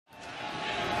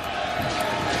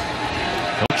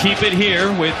keep it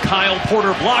here with Kyle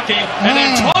Porter blocking, and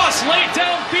then toss late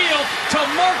downfield to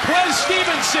Marquez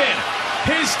Stevenson.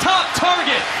 His top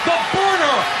target, the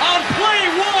burner on play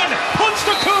one, puts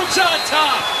the Cougs on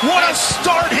top. What a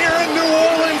start here in New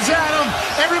Orleans, Adam.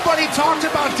 Everybody talked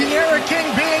about De'Aaron King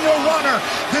being a runner.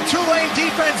 The Tulane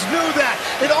defense knew that.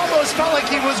 It almost felt like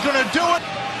he was going to do it.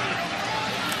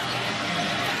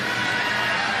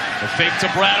 The fake to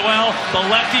Bradwell, the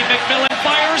lefty McMillan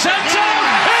fires end zone.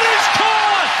 It is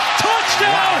caught!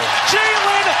 Touchdown,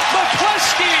 Jalen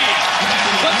McCleskey.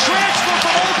 The transfer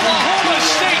from Oklahoma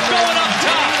State going up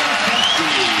top.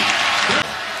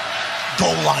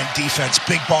 Goal line defense,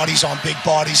 big bodies on big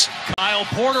bodies. Kyle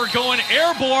Porter going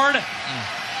airborne.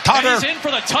 And he's in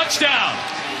for the touchdown.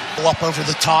 Up over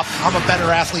the top. I'm a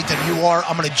better athlete than you are.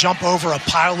 I'm going to jump over a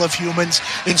pile of humans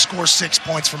and score 6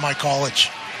 points for my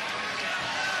college.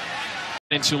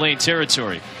 In Tulane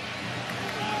territory.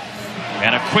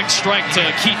 And a quick strike to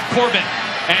Keith Corbin.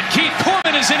 And Keith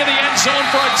Corbin is into the end zone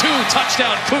for a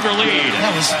 2-touchdown Cougar lead.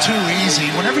 That was too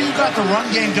easy. Whenever you got the run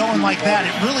game going like that,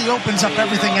 it really opens up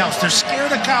everything else. They're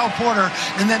scared of Kyle Porter,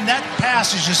 and then that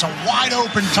pass is just a wide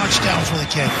open touchdown for the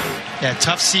kid. Yeah,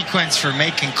 tough sequence for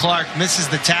Macon Clark. Misses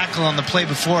the tackle on the play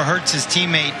before, hurts his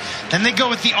teammate. Then they go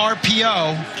with the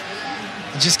RPO.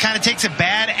 It just kind of takes a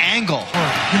bad angle.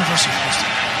 University of Houston.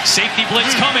 Safety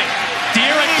blitz coming.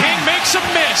 De'Aaron King makes a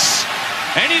miss.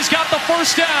 And he's got the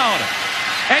first down.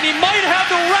 And he might have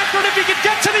the record if he could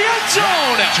get to the end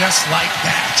zone. Just like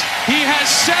that. He has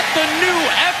set the new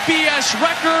FBS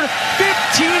record,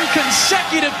 15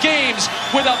 consecutive games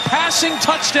with a passing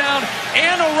touchdown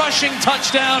and a rushing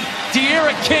touchdown.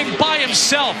 De'Aaron King by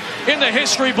himself in the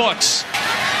history books.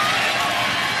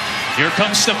 Here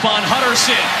comes Stephon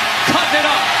Hutterson, cutting it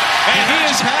up, and he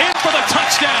is in for the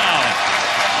touchdown.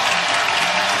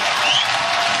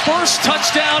 First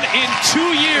touchdown in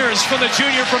 2 years for the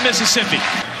junior from Mississippi.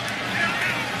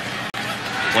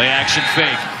 Play action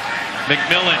fake.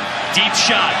 McMillan, deep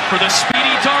shot for the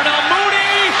speedy Darnell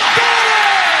Mooney. Got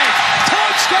it!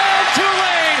 Touchdown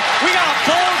Tulane! We got a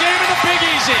ball game in the Big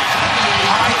Easy.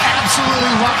 I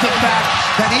absolutely love the fact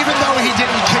that even though he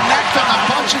didn't connect on a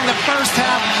bunch in the first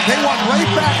half, they went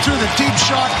right back to the deep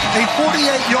shot, a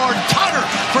 48-yard tutter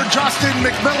for Justin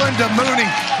McMillan to Mooney.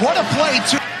 What a play,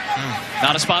 too.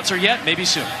 Not a sponsor yet, maybe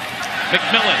soon.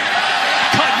 McMillan,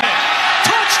 cutting it.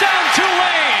 Touchdown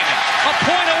Tulane! A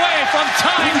point away from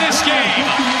tying this game.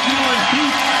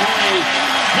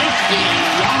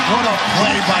 What a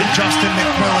play by Justin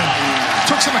McMillan.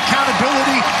 Took some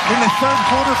accountability in the third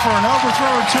quarter for an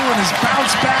overthrow or two and has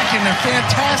bounced back in a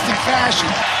fantastic fashion.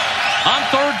 On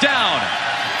third down,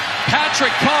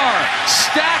 Patrick Carr,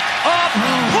 stack up,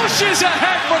 pushes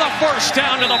ahead for the first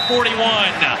down to the 41.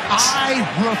 I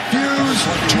refuse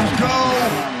to go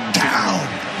down.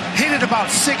 Hit it about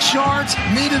 6 yards,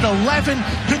 needed 11,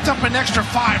 picked up an extra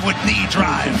 5 with knee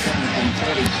drive.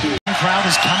 The crowd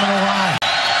is coming alive.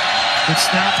 Good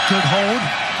snap, good hold.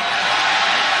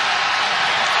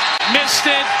 Missed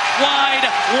it, wide,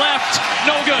 left,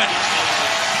 no good.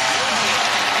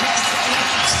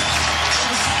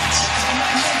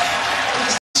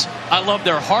 I love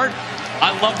their heart.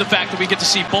 I love the fact that we get to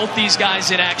see both these guys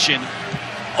in action.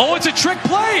 Oh, it's a trick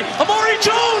play. Amari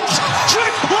Jones,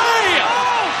 trick play.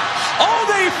 Oh,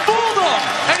 they fooled him,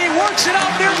 and he works it out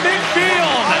near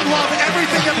midfield. I love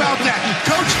everything about that.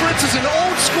 Coach Fritz is an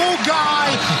old school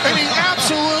guy, and he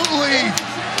absolutely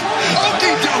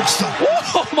okey-dokes them.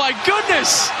 Oh, my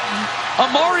goodness.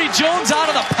 Amari Jones out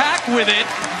of the pack with it.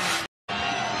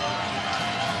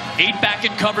 8 back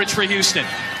in coverage for Houston.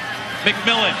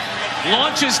 McMillan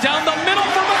launches down the middle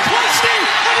for McCleskey,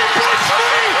 and he breaks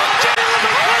free!